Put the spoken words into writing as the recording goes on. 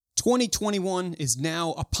2021 is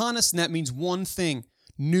now upon us, and that means one thing: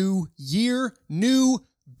 new year, new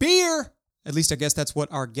beer. At least I guess that's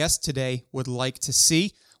what our guest today would like to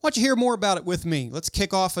see. Why don't you hear more about it with me? Let's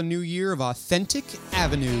kick off a new year of Authentic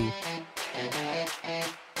Avenue.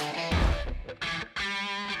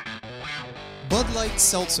 Bud Light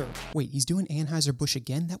Seltzer. Wait, he's doing Anheuser-Busch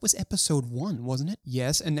again? That was episode 1, wasn't it?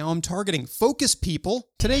 Yes, and now I'm targeting Focus People.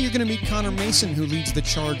 Today you're going to meet Conor Mason, who leads the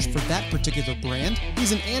charge for that particular brand.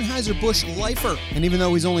 He's an Anheuser-Busch lifer, and even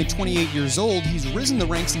though he's only 28 years old, he's risen the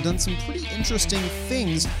ranks and done some pretty interesting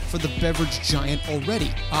things for the beverage giant already.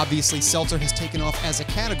 Obviously, Seltzer has taken off as a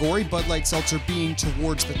category, Bud Light Seltzer being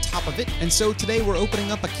towards the top of it, and so today we're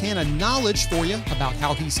opening up a can of knowledge for you about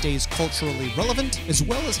how he stays culturally relevant, as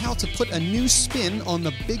well as how to put a new spin on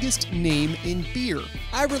the biggest name in beer.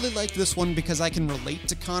 I really like this one because I can relate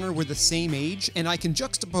to Conor. We're the same age, and I can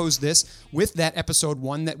juxtapose this with that episode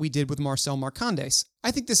 1 that we did with Marcel Marcondes.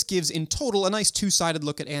 I think this gives, in total, a nice two-sided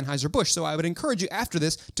look at Anheuser-Busch, so I would encourage you after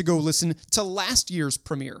this to go listen to last year's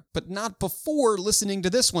premiere, but not before listening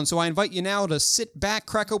to this one. So I invite you now to sit back,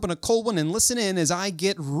 crack open a cold one, and listen in as I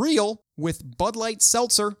get real with Bud Light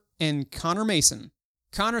Seltzer and Conor Mason.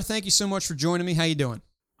 Conor, thank you so much for joining me. How you doing?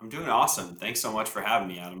 I'm doing awesome. Thanks so much for having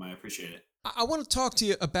me, Adam. I appreciate it. I want to talk to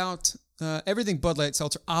you about everything Bud Light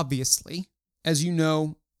Seltzer, obviously. As you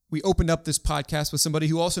know, we opened up this podcast with somebody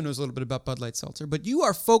who also knows a little bit about Bud Light Seltzer, but you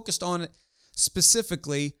are focused on it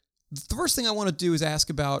specifically. The first thing I want to do is ask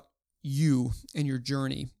about you and your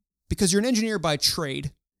journey, because you're an engineer by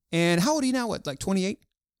trade. And how old are you now? What, like 28?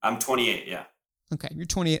 I'm 28, yeah. Okay, you're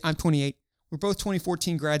 28. I'm 28. We're both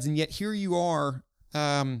 2014 grads, and yet here you are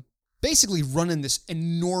basically running this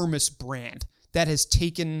enormous brand that has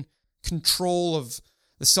taken control of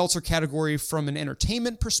the seltzer category from an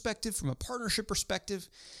entertainment perspective, from a partnership perspective.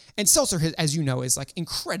 And seltzer, as you know, is like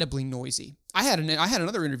incredibly noisy. I had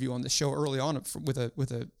another interview on the show early on with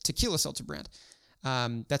a tequila seltzer brand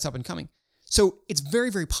that's up and coming. So it's very,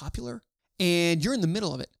 very popular, and you're in the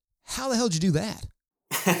middle of it. How the hell did you do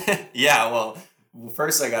that? Yeah, well,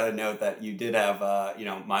 first I got to note that you did have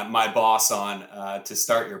my boss on to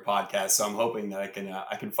start your podcast, so I'm hoping that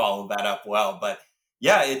I can follow that up well. But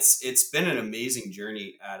yeah, it's been an amazing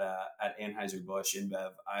journey at Anheuser-Busch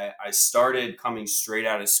InBev. I started coming straight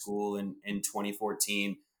out of school in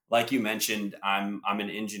 2014. Like you mentioned, I'm an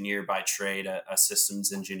engineer by trade, a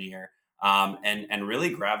systems engineer, and really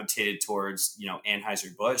gravitated towards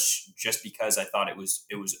Anheuser-Busch just because I thought it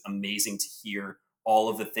was amazing to hear all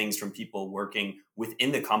of the things from people working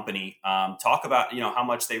within the company talk about how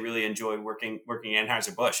much they really enjoyed working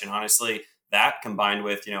Anheuser-Busch. And honestly, that combined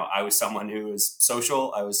with, I was someone who was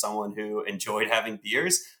social. I was someone who enjoyed having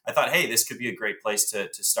beers. I thought, hey, this could be a great place to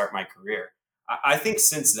start my career. I think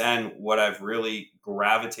since then, what I've really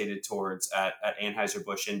gravitated towards at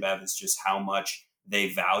Anheuser-Busch InBev is just how much they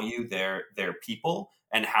value their people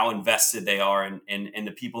and how invested they are in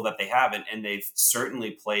the people that they have. And they've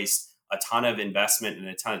certainly placed a ton of investment and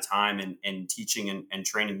a ton of time in teaching and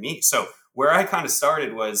training me. So where I kind of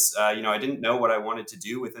started was, I didn't know what I wanted to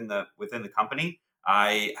do within the company.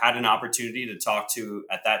 I had an opportunity to talk to,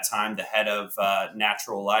 at that time, the head of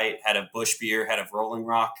Natural Light, head of Busch Beer, head of Rolling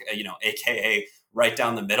Rock, AKA right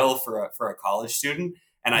down the middle for a college student.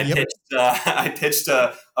 And I pitched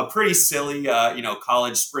a pretty silly,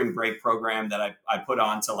 college spring break program that I put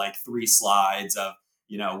on to like 3 slides of,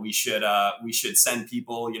 we should send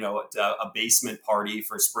people, a basement party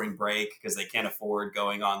for spring break because they can't afford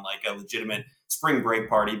going on like a legitimate spring break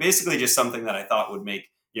party. Basically just something that I thought would make,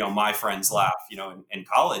 my friends laugh, in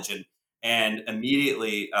college. And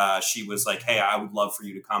immediately she was like, hey, I would love for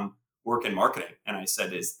you to come work in marketing. And I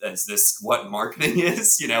said, is this what marketing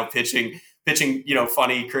is? Pitching,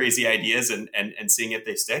 funny, crazy ideas and seeing if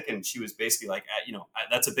they stick. And she was basically like,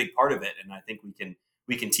 that's a big part of it. And I think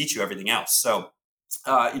we can teach you everything else. So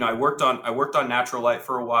I worked on Natural Light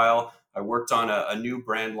for a while. I worked on a new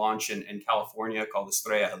brand launch in California called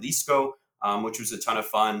Estrella Jalisco, which was a ton of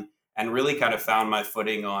fun, and really kind of found my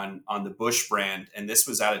footing on the Busch brand. And this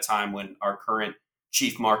was at a time when our current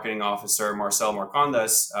chief marketing officer, Marcel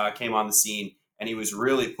Marcondes, came on the scene, and he was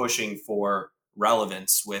really pushing for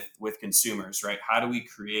relevance with consumers, right? How do we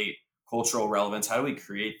create cultural relevance? How do we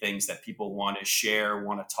create things that people want to share,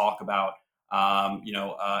 want to talk about?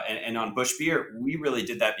 And on Busch Beer, we really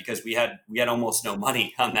did that because we had almost no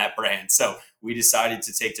money on that brand. So we decided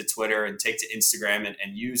to take to Twitter and take to Instagram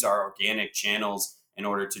and use our organic channels in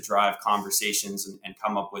order to drive conversations and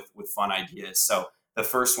come up with fun ideas. So the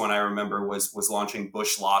first one I remember was launching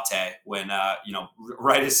Busch Latte when,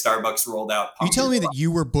 right as Starbucks rolled out. Are you telling me that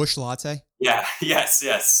you were Busch Latte? Yeah. Yes.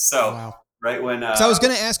 So wow. right when So I was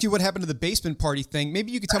going to ask you what happened to the basement party thing.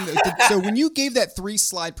 Maybe you could tell me. So when you gave that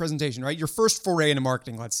 3-slide presentation, right, your first foray into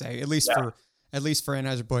marketing, let's say, at least yeah. for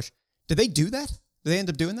Anheuser-Busch, did they do that? Did they end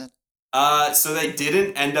up doing that? So they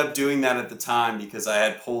didn't end up doing that at the time because I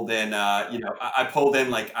had pulled in, I pulled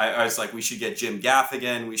in like I was like, we should get Jim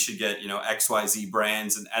Gaffigan, we should get XYZ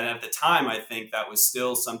brands, and at the time I think that was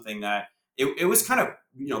still something that it was kind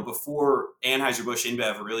of before Anheuser-Busch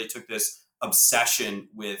InBev really took this obsession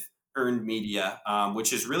with earned media,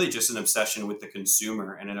 which is really just an obsession with the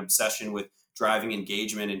consumer and an obsession with driving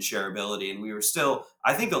engagement and shareability, and we were still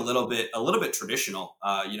I think a little bit traditional,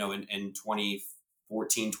 in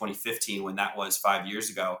 2014, 2015, when that was 5 years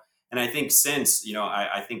ago. And I think since,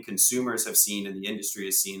 I think consumers have seen and the industry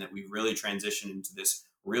has seen that we've really transitioned into this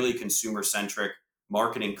really consumer centric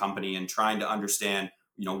marketing company and trying to understand,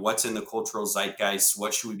 what's in the cultural zeitgeist,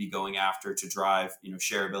 what should we be going after to drive,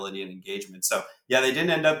 shareability and engagement. So yeah, they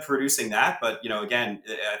didn't end up producing that. But, again,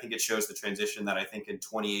 I think it shows the transition that I think in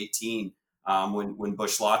 2018, when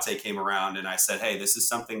Busch Latte came around and I said, hey, this is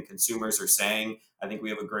something consumers are saying. I think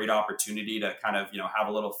we have a great opportunity to kind of, have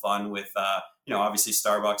a little fun with, obviously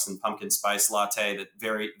Starbucks and pumpkin spice latte, that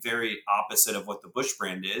very, very opposite of what the Busch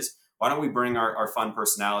brand is. Why don't we bring our fun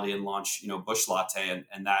personality and launch, Busch Latte?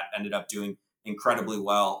 And that ended up doing incredibly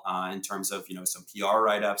well in terms of, some PR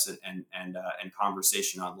write-ups and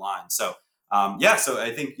conversation online. So, so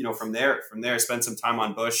I think, from there, I spent some time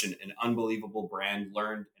on Busch, and an unbelievable brand,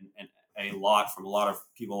 learned and a lot from a lot of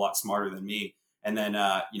people a lot smarter than me. And then,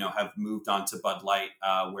 have moved on to Bud Light,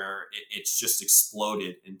 where it's just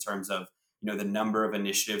exploded in terms of, the number of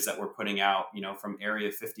initiatives that we're putting out, from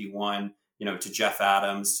Area 51, to Jeff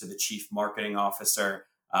Adams, to the chief marketing officer.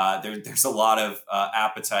 There's a lot of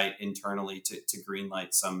appetite internally to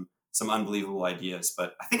greenlight some unbelievable ideas.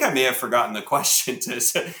 But I think I may have forgotten the question to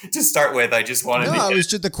start with. I just wanted No, it was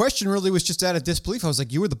just the question really was just out of disbelief. I was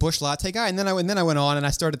like, you were the Busch Latte guy. And then I went on and I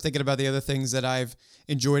started thinking about the other things that I've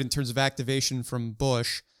enjoyed in terms of activation from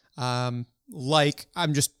Busch. Like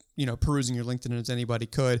I'm just, perusing your LinkedIn as anybody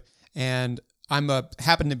could. And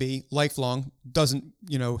happen to be lifelong, doesn't,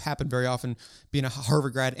 happen very often, being a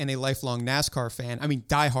Harvard grad and a lifelong NASCAR fan. I mean,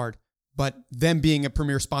 diehard. But them being a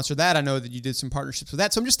premier sponsor of that, I know that you did some partnerships with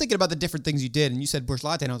that. So I'm just thinking about the different things you did. And you said Busch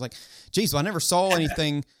Latte, and I was like, geez, well, I never saw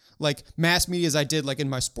anything like mass media as I did like in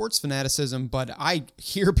my sports fanaticism. But I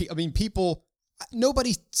hear, people,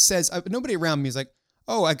 nobody around me is like,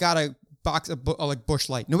 oh, I got a box of like Busch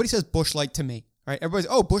Light. Nobody says Busch Light to me, right? Everybody's,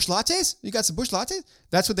 oh, Busch Lattes? You got some Busch Lattes?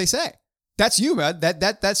 That's what they say. That's you, man.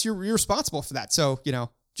 That's you're responsible for that. So,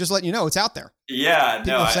 just letting you know, it's out there. Yeah,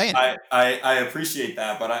 People no, are saying I appreciate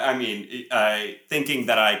that, but I mean, thinking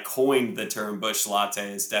that I coined the term Busch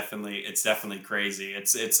Latte is definitely crazy.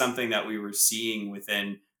 It's something that we were seeing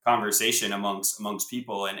within conversation amongst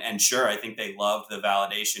people, and sure, I think they loved the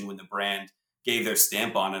validation when the brand gave their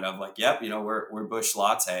stamp on it of like, yep, we're Busch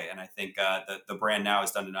Latte, and I think the brand now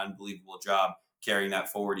has done an unbelievable job carrying that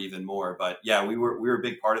forward even more. But yeah, we were a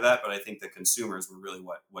big part of that, but I think the consumers were really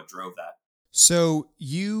what drove that. So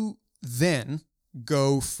you then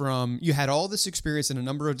go from, you had all this experience in a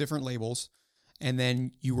number of different labels, and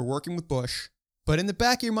then you were working with Busch, but in the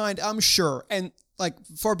back of your mind, I'm sure, and like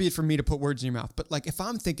far be it from me to put words in your mouth, but like if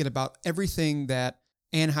I'm thinking about everything that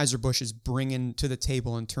Anheuser-Busch is bringing to the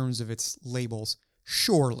table in terms of its labels,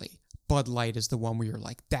 surely Bud Light is the one where you're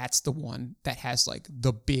like, that's the one that has like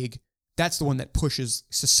that's the one that pushes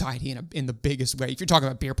society in the biggest way. If you're talking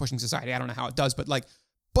about beer pushing society, I don't know how it does, but like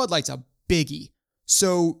Bud Light's a biggie.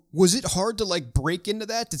 So was it hard to like break into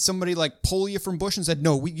that? Did somebody like pull you from Busch and said,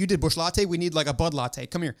 no, you did Busch Latte. We need like a Bud Latte.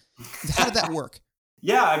 Come here. How did that work?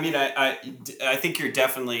 Yeah, I mean, I think you're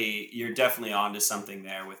definitely onto something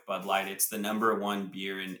there with Bud Light. It's the number one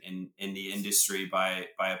beer in the industry by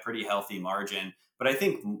a pretty healthy margin. But I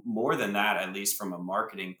think more than that, at least from a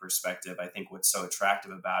marketing perspective, I think what's so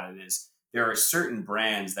attractive about it is there are certain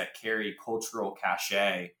brands that carry cultural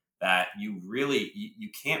cachet that you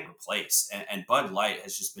can't replace. And Bud Light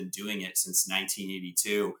has just been doing it since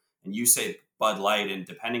 1982. And you say Bud Light, and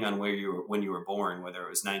depending on when you were born, whether it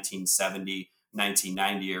was 1970,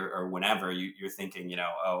 1990, or whenever, you're thinking,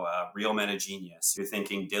 Real Men of Genius. You're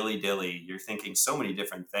thinking Dilly Dilly. You're thinking so many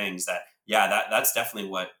different things that's definitely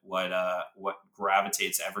what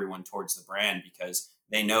gravitates everyone towards the brand, because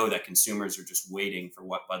they know that consumers are just waiting for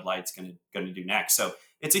what Bud Light's going to do next. So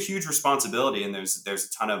it's a huge responsibility, and there's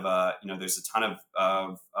a ton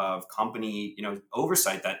of company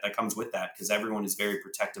oversight that comes with that, because everyone is very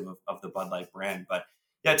protective of the Bud Light brand. But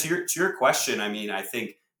yeah, to your question, I mean, I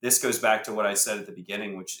think this goes back to what I said at the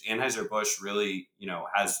beginning, which Anheuser-Busch really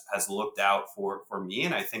has looked out for me,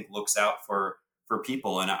 and I think looks out for for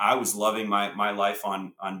people. And I was loving my life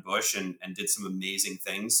on Bush and did some amazing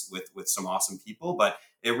things with some awesome people. But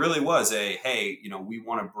it really was hey, we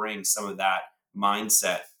want to bring some of that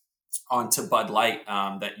mindset onto Bud Light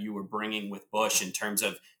that you were bringing with Bush in terms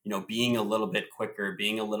of being a little bit quicker,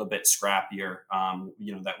 being a little bit scrappier,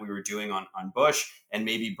 that we were doing on Bush, and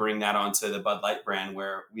maybe bring that onto the Bud Light brand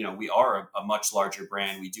where we are a much larger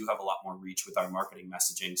brand. We do have a lot more reach with our marketing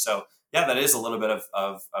messaging. So yeah, that is a little bit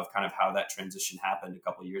of kind of how that transition happened a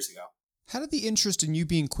couple of years ago. How did the interest in you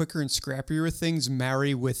being quicker and scrappier with things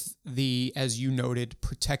marry with the, as you noted,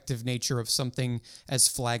 protective nature of something as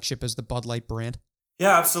flagship as the Bud Light brand?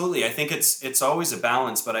 Yeah, absolutely. I think it's always a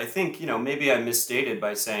balance, but I think, maybe I misstated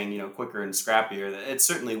by saying, quicker and scrappier. It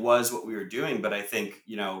certainly was what we were doing, but I think,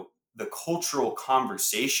 the cultural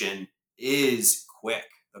conversation is quick.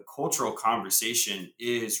 The cultural conversation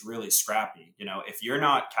is really scrappy. If you're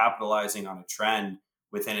not capitalizing on a trend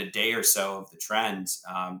within a day or so of the trends,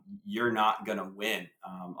 you're not going to win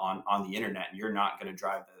on the internet, and you're not going to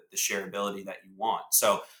drive the shareability that you want.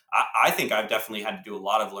 So I think I've definitely had to do a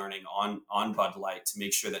lot of learning on Bud Light to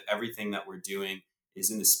make sure that everything that we're doing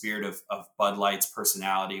is in the spirit of Bud Light's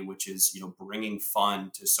personality, which is, bringing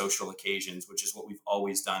fun to social occasions, which is what we've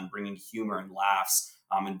always done, bringing humor and laughs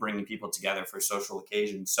and bringing people together for social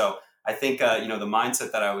occasions. So I think, the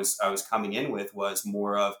mindset that I was coming in with was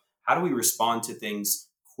more of how do we respond to things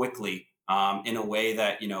quickly in a way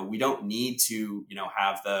that, we don't need to,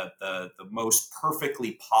 have the most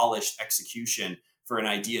perfectly polished execution for an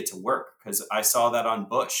idea to work. Because I saw that on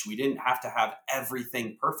Bush. We didn't have to have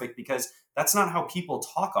everything perfect because that's not how people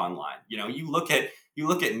talk online. You look at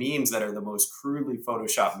memes that are the most crudely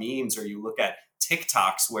photoshopped memes, or you look at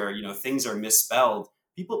TikToks where, things are misspelled.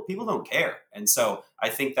 People don't care. And so I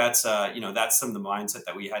think that's that's some of the mindset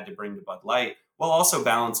that we had to bring to Bud Light, while also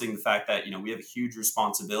balancing the fact that, we have a huge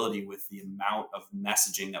responsibility with the amount of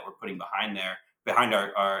messaging that we're putting behind our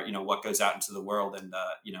what goes out into the world, and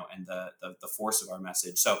the force of our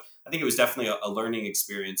message. So I think it was definitely a learning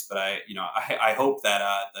experience, but I hope that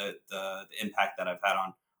the impact that I've had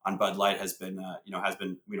on Bud Light has been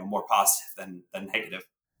more positive than negative.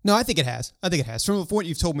 No, I think it has. From what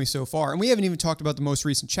you've told me so far. And we haven't even talked about the most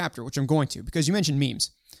recent chapter, which I'm going to, because you mentioned memes.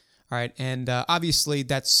 All right. And obviously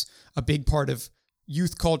that's a big part of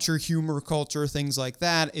youth culture, humor culture, things like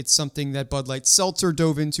that. It's something that Bud Light Seltzer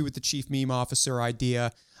dove into with the chief meme officer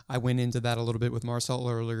idea. I went into that a little bit with Marcel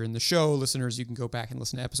earlier in the show. Listeners, you can go back and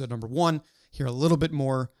listen to episode number 1, hear a little bit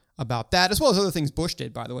more about that, as well as other things Bush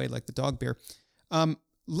did, by the way, like the dog beer.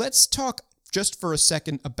 Let's talk just for a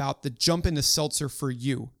second about the jump into seltzer for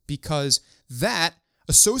you, because that,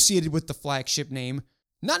 associated with the flagship name,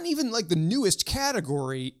 not even like the newest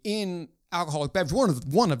category in alcoholic beverage,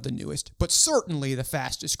 one of the newest, but certainly the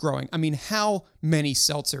fastest growing. I mean, how many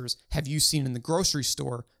seltzers have you seen in the grocery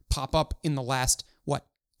store pop up in the last,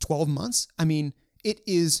 12 months? I mean, it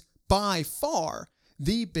is by far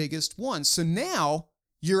the biggest one. So now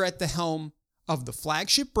you're at the helm of the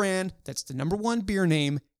flagship brand that's the number one beer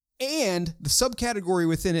name, and the subcategory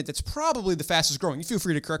within it that's probably the fastest growing. You feel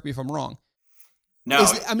free to correct me if I'm wrong. No,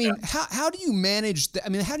 how do you manage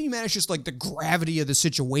how do you manage just like the gravity of the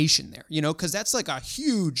situation there? Because that's like a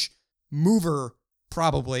huge mover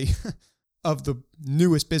probably of the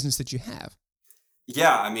newest business that you have.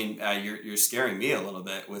 Yeah, you're scaring me a little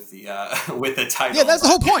bit with the with the title. Yeah, that's the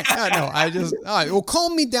whole point. All right, well,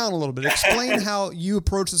 calm me down a little bit. Explain how you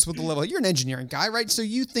approach this with the level. You're an engineering guy, right? So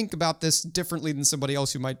you think about this differently than somebody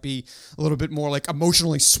else who might be a little bit more like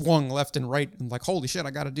emotionally swung left and right and like, holy shit,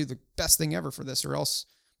 I got to do the best thing ever for this or else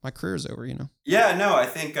my career's over, Yeah, no, I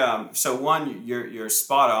think so. One, you're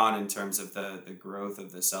spot on in terms of the growth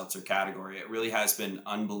of the seltzer category. It really has been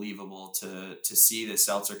unbelievable to see the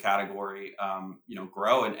seltzer category,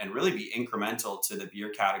 grow and really be incremental to the beer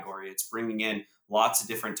category. It's bringing in lots of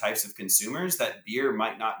different types of consumers that beer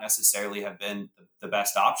might not necessarily have been the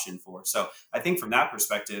best option for. So I think from that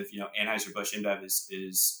perspective, Anheuser-Busch InBev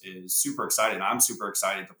is super excited. I'm super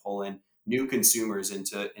excited to pull in new consumers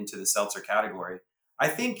into the seltzer category. I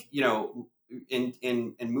think,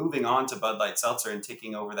 in moving on to Bud Light Seltzer and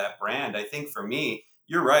taking over that brand, I think for me,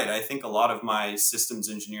 you're right. I think a lot of my systems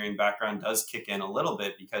engineering background does kick in a little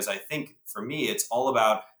bit, because I think for me, it's all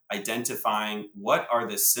about identifying what are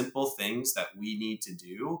the simple things that we need to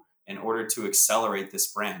do in order to accelerate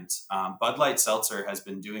this brand. Bud Light Seltzer has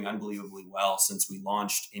been doing unbelievably well since we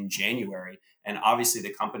launched in January. And obviously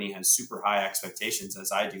the company has super high expectations,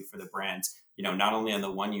 as I do, for the brand, not only on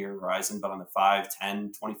the 1 year horizon, but on the 5,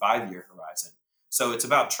 10, 25-year horizon. So it's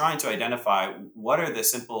about trying to identify what are the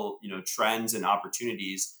simple, trends and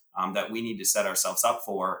opportunities that we need to set ourselves up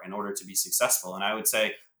for in order to be successful. And I would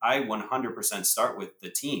say I 100% start with the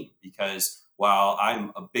team, because while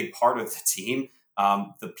I'm a big part of the team,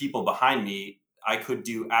 the people behind me, I could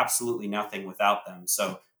do absolutely nothing without them.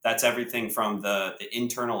 So that's everything from the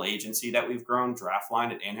internal agency that we've grown,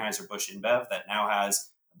 Draftline at Anheuser-Busch InBev, that now has,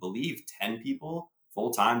 I believe, 10 people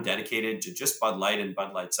full-time dedicated to just Bud Light and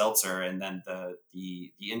Bud Light Seltzer. And then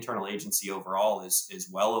the internal agency overall is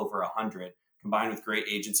well over 100, combined with great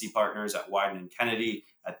agency partners at Wyden and Kennedy,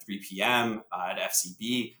 at 3PM, at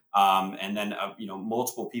FCB, and then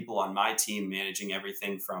multiple people on my team managing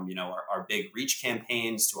everything from our big reach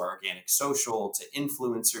campaigns to our organic social to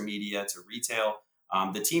influencer media to retail.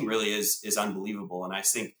 The team really is unbelievable, and I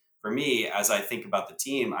think for me, as I think about the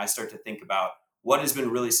team, I start to think about what has been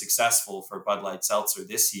really successful for Bud Light Seltzer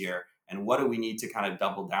this year, and what do we need to kind of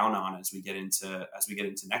double down on as we get into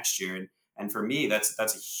next year. And for me, that's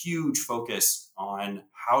a huge focus on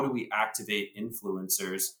how do we activate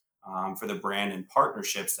influencers for the brand and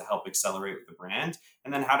partnerships to help accelerate with the brand,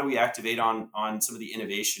 and then how do we activate on some of the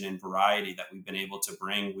innovation and variety that we've been able to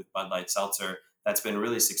bring with Bud Light Seltzer that's been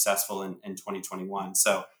really successful in 2021.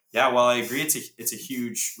 So yeah, while I agree it's a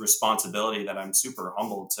huge responsibility that I'm super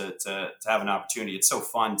humbled to have an opportunity. It's so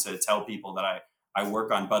fun to tell people that I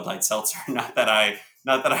work on Bud Light Seltzer. Not that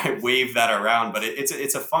I wave that around, but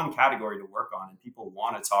it's a fun category to work on, and people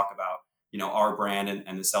want to talk about our brand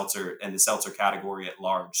and the seltzer category at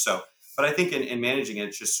large. So, but I think in managing it,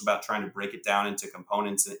 it's just about trying to break it down into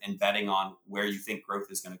components and betting on where you think growth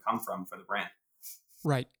is going to come from for the brand.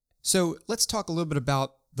 Right. So let's talk a little bit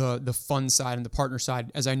about the fun side and the partner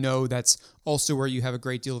side, as I know that's also where you have a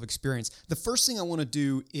great deal of experience. The first thing I want to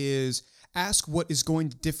do is ask what is going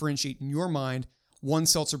to differentiate in your mind one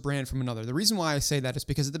seltzer brand from another. The reason why I say that is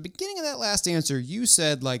because at the beginning of that last answer, you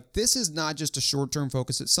said, like, this is not just a short-term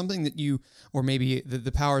focus. It's something that you, or maybe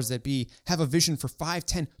the powers that be, have a vision for 5,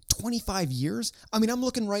 10, 25 years. I mean, I'm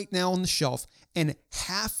looking right now on the shelf, and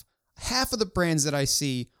half of the brands that I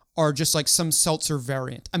see are just like some seltzer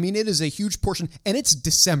variant. I mean, it is a huge portion, and it's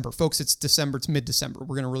December. Folks, it's December. It's mid-December.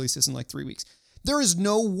 We're going to release this in like 3 weeks. There is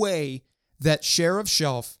no way that share of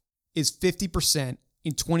shelf is 50%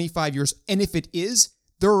 in 25 years. And if it is,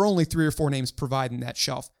 there are only 3 or 4 names providing that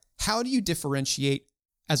shelf. How do you differentiate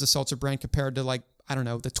as a seltzer brand compared to, like, I don't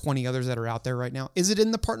know, the 20 others that are out there right now? Is it in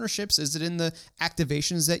the partnerships? Is it in the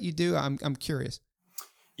activations that you do? I'm curious.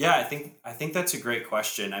 Yeah, I think that's a great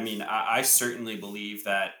question. I mean, I certainly believe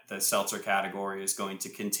that the seltzer category is going to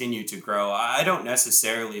continue to grow. I don't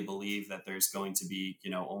necessarily believe that there's going to be,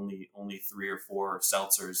 only 3 or 4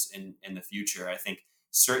 seltzers in the future. I think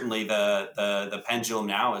certainly the pendulum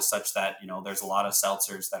now is such that, there's a lot of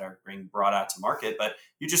seltzers that are being brought out to market, but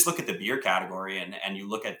you just look at the beer category and you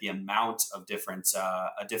look at the amount of different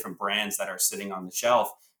brands that are sitting on the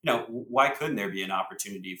shelf. Why couldn't there be an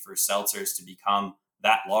opportunity for seltzers to become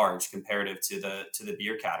that large comparative to the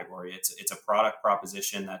beer category? It's a product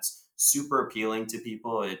proposition that's super appealing to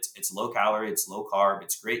people. It's low calorie, it's low carb,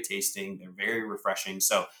 it's great tasting, they're very refreshing.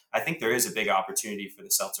 So I think there is a big opportunity for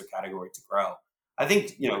the seltzer category to grow. I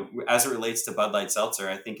think, as it relates to Bud Light Seltzer,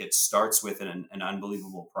 I think it starts with an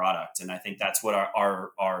unbelievable product. And I think that's what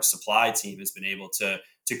our supply team has been able to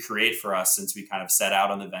create for us since we kind of set out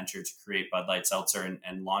on the venture to create Bud Light Seltzer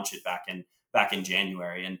and launch it back in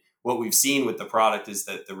January. And what we've seen with the product is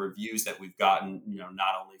that the reviews that we've gotten,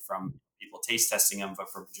 not only from people taste testing them,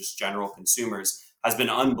 but from just general consumers, has been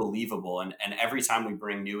unbelievable. And every time we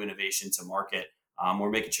bring new innovation to market,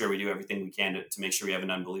 we're making sure we do everything we can to make sure we have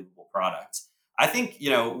an unbelievable product. I think,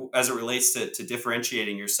 as it relates to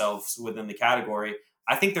differentiating yourselves within the category,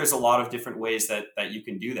 I think there's a lot of different ways that you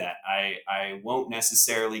can do that. I won't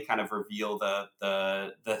necessarily kind of reveal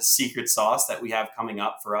the secret sauce that we have coming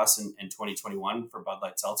up for us in 2021 for Bud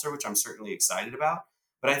Light Seltzer, which I'm certainly excited about.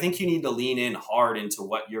 But I think you need to lean in hard into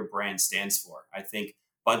what your brand stands for. I think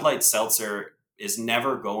Bud Light Seltzer is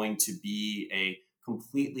never going to be a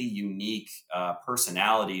completely unique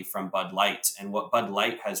personality from Bud Light. And what Bud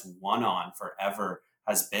Light has won on forever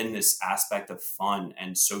has been this aspect of fun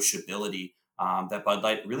and sociability that Bud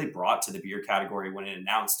Light really brought to the beer category when it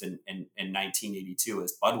announced in 1982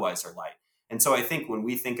 as Budweiser Light. And so I think when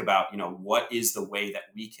we think about, what is the way that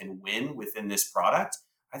we can win within this product,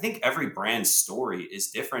 I think every brand's story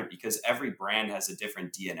is different because every brand has a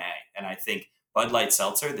different DNA. And I think Bud Light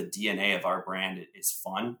Seltzer, the DNA of our brand is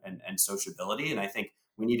fun and sociability. And I think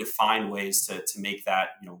we need to find ways to make that,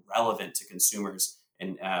 relevant to consumers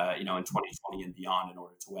in 2020 and beyond in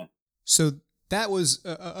order to win. So that was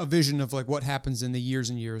a vision of like what happens in the years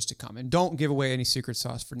and years to come. And don't give away any secret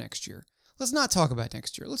sauce for next year. Let's not talk about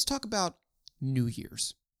next year. Let's talk about New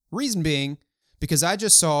Year's. Reason being, because I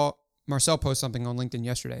just saw Marcel post something on LinkedIn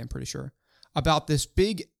yesterday, I'm pretty sure, about this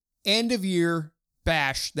big end-of-year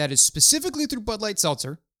bash that is specifically through Bud Light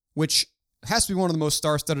Seltzer, which has to be one of the most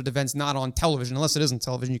star-studded events not on television, unless it isn't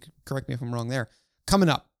television. You can correct me if I'm wrong there. Coming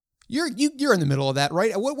up. You're in the middle of that,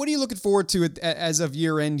 right? What are you looking forward to as of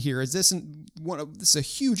year end here? Is this this is a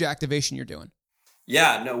huge activation you're doing?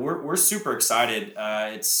 Yeah, no, we're super excited.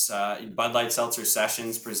 It's Bud Light Seltzer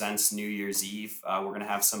Sessions presents New Year's Eve. We're going to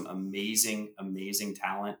have some amazing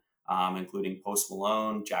talent, including Post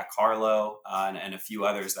Malone, Jack Harlow, and a few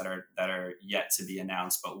others that are yet to be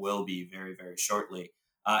announced, but will be very, very shortly.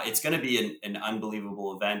 It's going to be an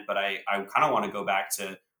unbelievable event, but I kind of want to go back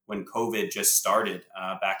to when COVID just started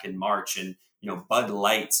back in March. And, Bud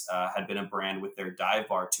Light had been a brand with their dive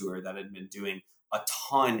bar tour that had been doing a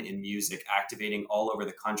ton in music, activating all over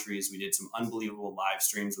the countries. We did some unbelievable live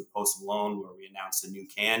streams with Post Malone where we announced a new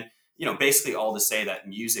can. Basically all to say that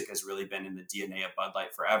music has really been in the DNA of Bud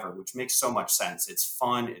Light forever, which makes so much sense. It's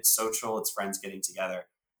fun, it's social, it's friends getting together.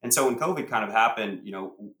 And so when COVID kind of happened,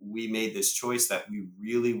 we made this choice that we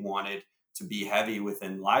really wanted to be heavy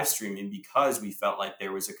within live streaming because we felt like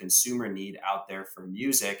there was a consumer need out there for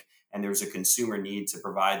music, and there was a consumer need to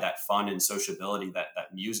provide that fun and sociability that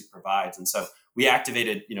music provides. And so we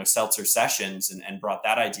activated, Seltzer Sessions and brought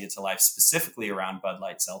that idea to life specifically around Bud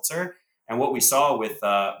Light Seltzer. And what we saw with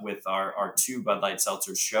our two Bud Light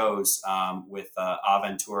Seltzer shows with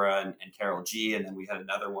Aventura and Carol G, and then we had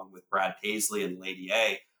another one with Brad Paisley and Lady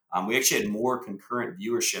A, we actually had more concurrent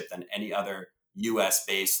viewership than any other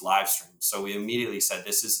US-based live stream. So we immediately said,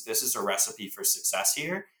 this is a recipe for success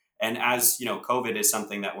here. And as COVID is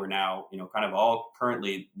something that we're now, kind of all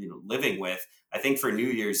currently, living with. I think for New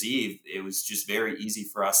Year's Eve, it was just very easy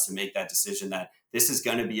for us to make that decision that this is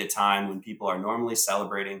going to be a time when people are normally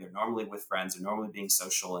celebrating, they're normally with friends, they're normally being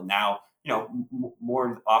social. And now,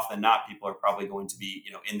 more often than not, people are probably going to be,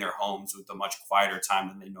 in their homes with a much quieter time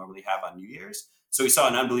than they normally have on New Year's. So we saw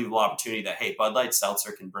an unbelievable opportunity that, hey, Bud Light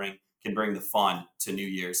Seltzer can bring the fun to New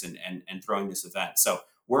Year's and throwing this event. So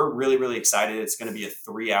we're really, really excited. It's going to be a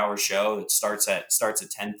 3-hour show that starts at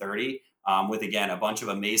 10:30 with, again, a bunch of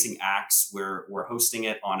amazing acts. We're hosting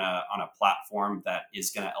it on a platform that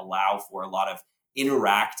is going to allow for a lot of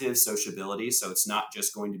interactive sociability. So it's not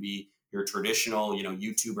just going to be your traditional,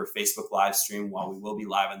 YouTube or Facebook live stream. While we will be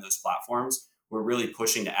live on those platforms, we're really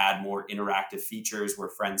pushing to add more interactive features where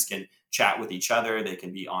friends can chat with each other. They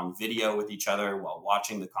can be on video with each other while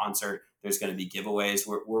watching the concert. There's going to be giveaways.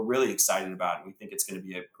 We're really excited about it. We think it's going to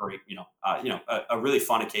be a great, a really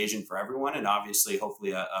fun occasion for everyone, and obviously,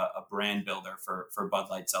 hopefully, a brand builder for Bud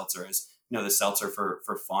Light Seltzer as the seltzer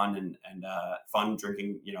for fun and fun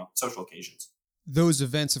drinking, social occasions. Those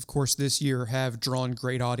events, of course, this year have drawn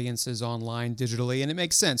great audiences online digitally, and it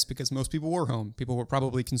makes sense because most people were home. People were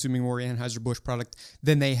probably consuming more Anheuser-Busch product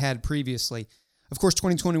than they had previously. Of course,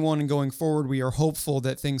 2021 and going forward, we are hopeful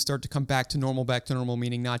that things start to come back to normal,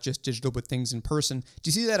 meaning not just digital, but things in person. Do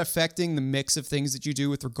you see that affecting the mix of things that you do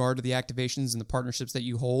with regard to the activations and the partnerships that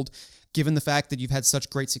you hold, given the fact that you've had such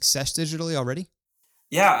great success digitally already?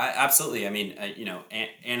 Yeah, absolutely. I mean,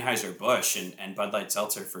 Anheuser-Busch and Bud Light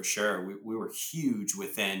Seltzer for sure. We were huge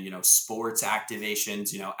within, sports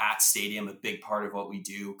activations, at stadium, a big part of what we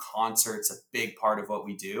do, concerts, a big part of what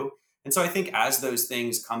we do. And so I think as those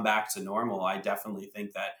things come back to normal, I definitely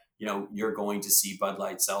think that, you're going to see Bud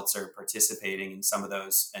Light Seltzer participating in some of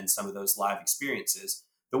those live experiences.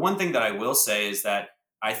 The one thing that I will say is that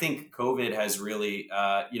I think COVID has really,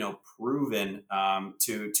 proven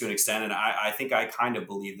to an extent, and I think I kind of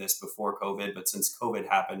believed this before COVID, but since COVID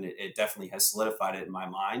happened, it definitely has solidified it in my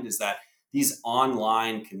mind, is that these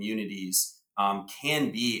online communities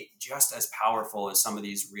can be just as powerful as some of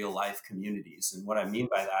these real life communities. And what I mean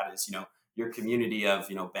by that is, your community of,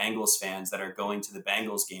 Bengals fans that are going to the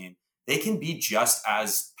Bengals game, they can be just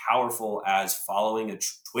as powerful as following a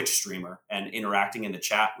Twitch streamer and interacting in the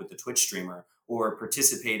chat with the Twitch streamer, or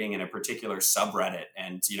participating in a particular subreddit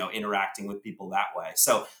and, interacting with people that way.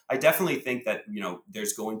 So I definitely think that,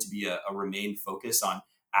 there's going to be a remained focus on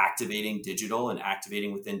activating digital and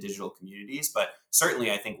activating within digital communities. But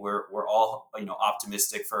certainly I think we're all,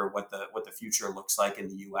 optimistic for what the future looks like in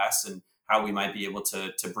the US and how we might be able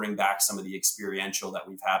to bring back some of the experiential that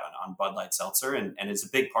we've had on Bud Light Seltzer. And it's a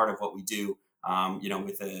big part of what we do,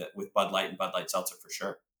 with Bud Light and Bud Light Seltzer for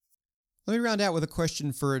sure. Let me round out with a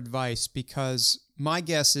question for advice, because my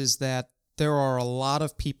guess is that there are a lot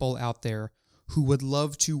of people out there who would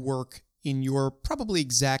love to work in your probably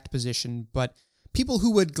exact position, but people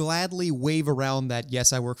who would gladly wave around that,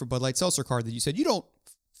 yes, I work for Bud Light Seltzer card that you said you don't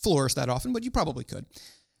flourish that often, but you probably could.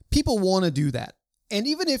 People want to do that. And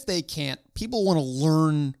even if they can't, people want to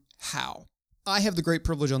learn how. I have the great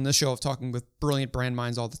privilege on this show of talking with brilliant brand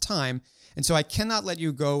minds all the time, and so I cannot let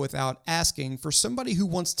you go without asking for somebody who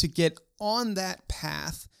wants to get on that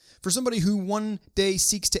path, for somebody who one day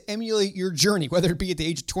seeks to emulate your journey, whether it be at the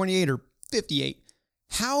age of 28 or 58.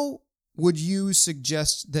 How would you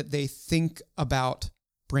suggest that they think about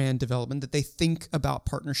brand development, that they think about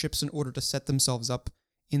partnerships in order to set themselves up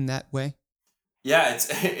in that way? Yeah,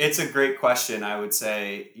 it's a great question. I would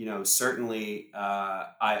say, certainly,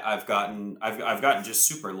 I've gotten just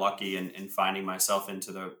super lucky in finding myself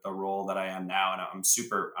into the role that I am now, and I'm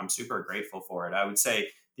super grateful for it. I would say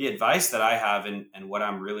the advice that I have and what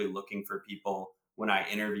I'm really looking for people when I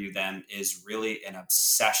interview them is really an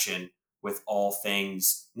obsession with all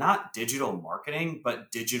things, not digital marketing,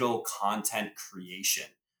 but digital content creation.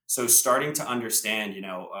 So starting to understand,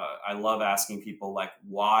 I love asking people like,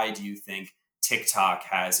 why do you think TikTok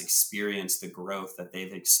has experienced the growth that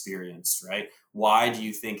they've experienced, right? Why do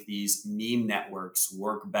you think these meme networks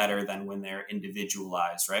work better than when they're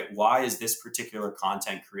individualized, right? Why is this particular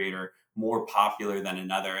content creator more popular than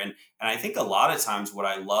another? And I think a lot of times what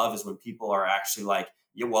I love is when people are actually like,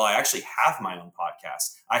 yeah, well, I actually have my own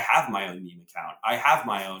podcast. I have my own meme account. I have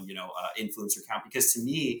my own, influencer account, because to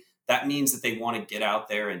me, that means that they want to get out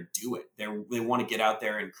there and do it. They want to get out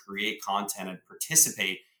there and create content and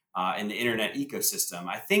participate in the internet ecosystem.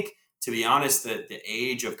 I think, to be honest, the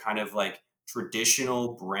age of kind of like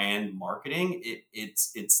traditional brand marketing,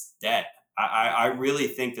 it's dead. I really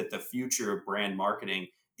think that the future of brand marketing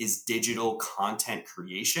is digital content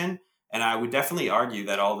creation. And I would definitely argue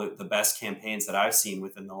that all the best campaigns that I've seen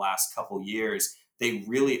within the last couple years, they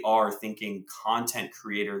really are thinking content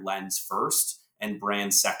creator lens first and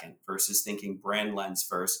brand second, versus thinking brand lens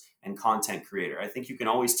first and content creator. I think you can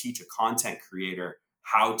always teach a content creator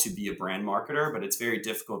how to be a brand marketer, but it's very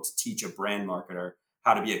difficult to teach a brand marketer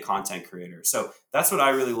how to be a content creator. So that's what I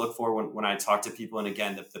really look for when I talk to people. And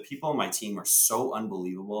again, the people on my team are so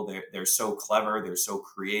unbelievable. They're so clever. They're so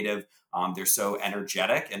creative. They're so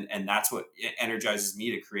energetic. And that's what energizes me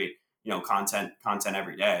to create, content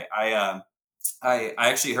every day. I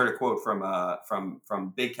actually heard a quote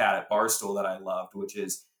from Big Cat at Barstool that I loved, which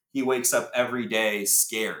is, he wakes up every day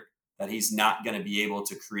scared that he's not going to be able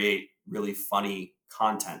to create really funny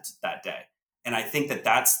content that day. And I think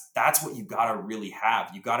that's what you got to really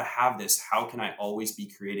have. You got to have this, how can I always be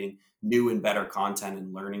creating new and better content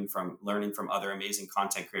and learning from other amazing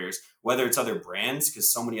content creators, whether it's other brands,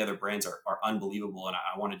 because so many other brands are unbelievable. And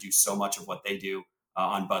I want to do so much of what they do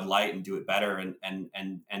on Bud Light and do it better,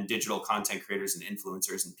 and digital content creators and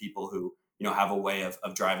influencers and people who, have a way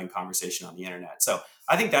of driving conversation on the internet. So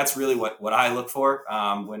I think that's really what I look for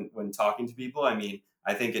when talking to people. I mean,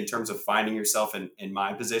 I think in terms of finding yourself in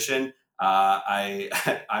my position,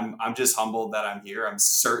 I'm just humbled that I'm here. I'm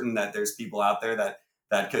certain that there's people out there that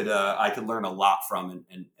I could learn a lot from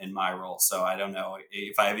in my role. So I don't know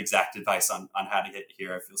if I have exact advice on how to get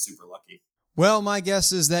here. I feel super lucky. Well, my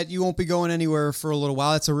guess is that you won't be going anywhere for a little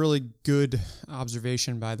while. That's a really good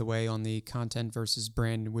observation, by the way, on the content versus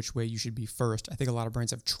brand and which way you should be first. I think a lot of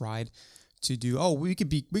brands have tried to do, we could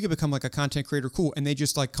become like a content creator, cool, and they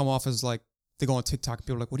just like come off as like, they go on TikTok and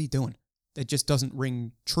people are like, what are you doing? It just doesn't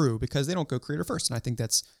ring true because they don't go creator first, and I think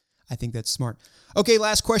that's smart. Okay,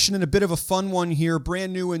 last question, and a bit of a fun one here.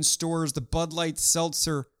 Brand new in stores, the Bud Light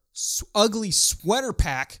Seltzer Ugly Sweater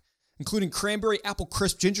Pack, including cranberry, apple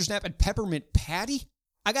crisp, ginger snap, and peppermint patty.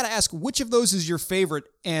 I got to ask, which of those is your favorite,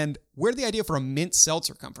 and where did the idea for a mint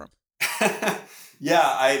seltzer come from?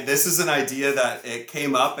 Yeah, this is an idea that it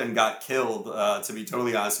came up and got killed, to be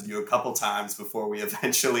totally honest with you, a couple times before we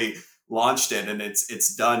eventually launched it, and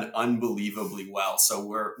it's done unbelievably well. So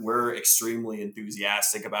we're extremely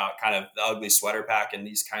enthusiastic about kind of the Ugly Sweater Pack and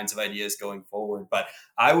these kinds of ideas going forward. But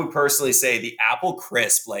I would personally say the apple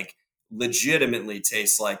crisp, like, legitimately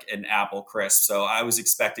tastes like an apple crisp. So I was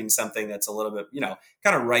expecting something that's a little bit,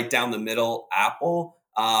 kind of right down the middle apple.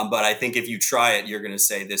 But I think if you try it, you're going to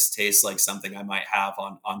say this tastes like something I might have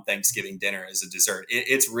on Thanksgiving dinner as a dessert.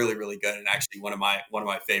 It's really, really good, and actually one of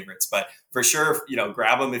my favorites. But for sure,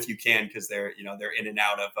 grab them if you can, because they're in and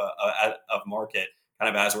out of market,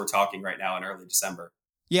 kind of as we're talking right now in early December.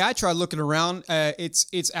 Yeah, I tried looking around.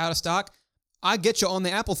 It's out of stock. I get you on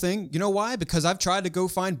the Apple thing. You know why? Because I've tried to go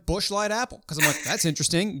find Busch Light Apple. Because I'm like, that's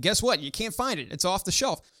interesting. Guess what? You can't find it. It's off the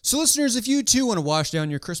shelf. So listeners, if you too want to wash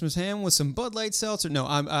down your Christmas ham with some Bud Light Seltzer. No,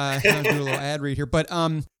 I'm doing a little ad read here. But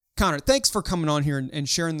Conor, thanks for coming on here and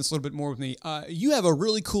sharing this a little bit more with me. You have a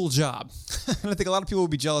really cool job. And I think a lot of people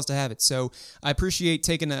would be jealous to have it. So I appreciate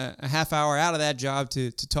taking a half hour out of that job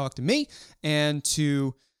to talk to me and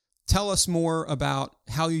to Tell us more about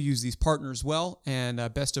how you use these partners well, and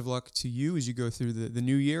best of luck to you as you go through the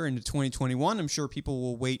new year into 2021. I'm sure people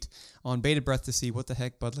will wait on bated breath to see what the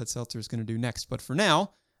heck Bud Light Seltzer is going to do next. But for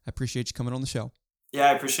now, I appreciate you coming on the show.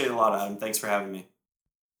 Yeah, I appreciate it a lot, Adam. Thanks for having me.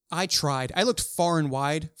 I tried. I looked far and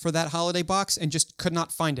wide for that holiday box and just could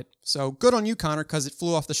not find it. So good on you, Conor, because it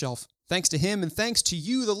flew off the shelf. Thanks to him, and thanks to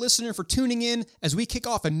you, the listener, for tuning in as we kick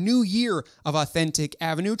off a new year of Authentic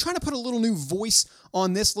Avenue, trying to put a little new voice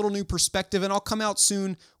on this, little new perspective, and I'll come out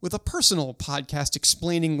soon with a personal podcast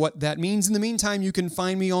explaining what that means. In the meantime, you can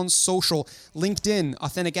find me on social, LinkedIn,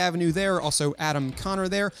 Authentic Avenue there, also Adam Conor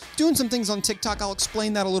there. Doing some things on TikTok. I'll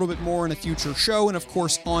explain that a little bit more in a future show, and of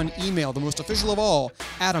course on email, the most official of all,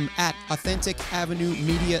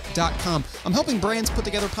 adam@AuthenticAvenueMedia.com. I'm helping brands put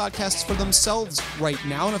together podcasts for themselves right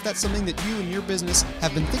now, and if that's something that you and your business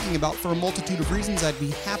have been thinking about for a multitude of reasons, I'd be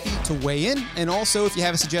happy to weigh in. And also, if you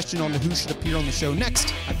have a suggestion on who should appear on the show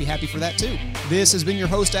next, I'd be happy for that too. This has been your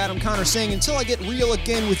host, Adam Conor, saying until I get real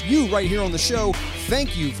again with you right here on the show,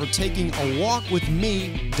 thank you for taking a walk with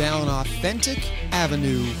me down Authentic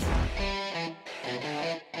Avenue.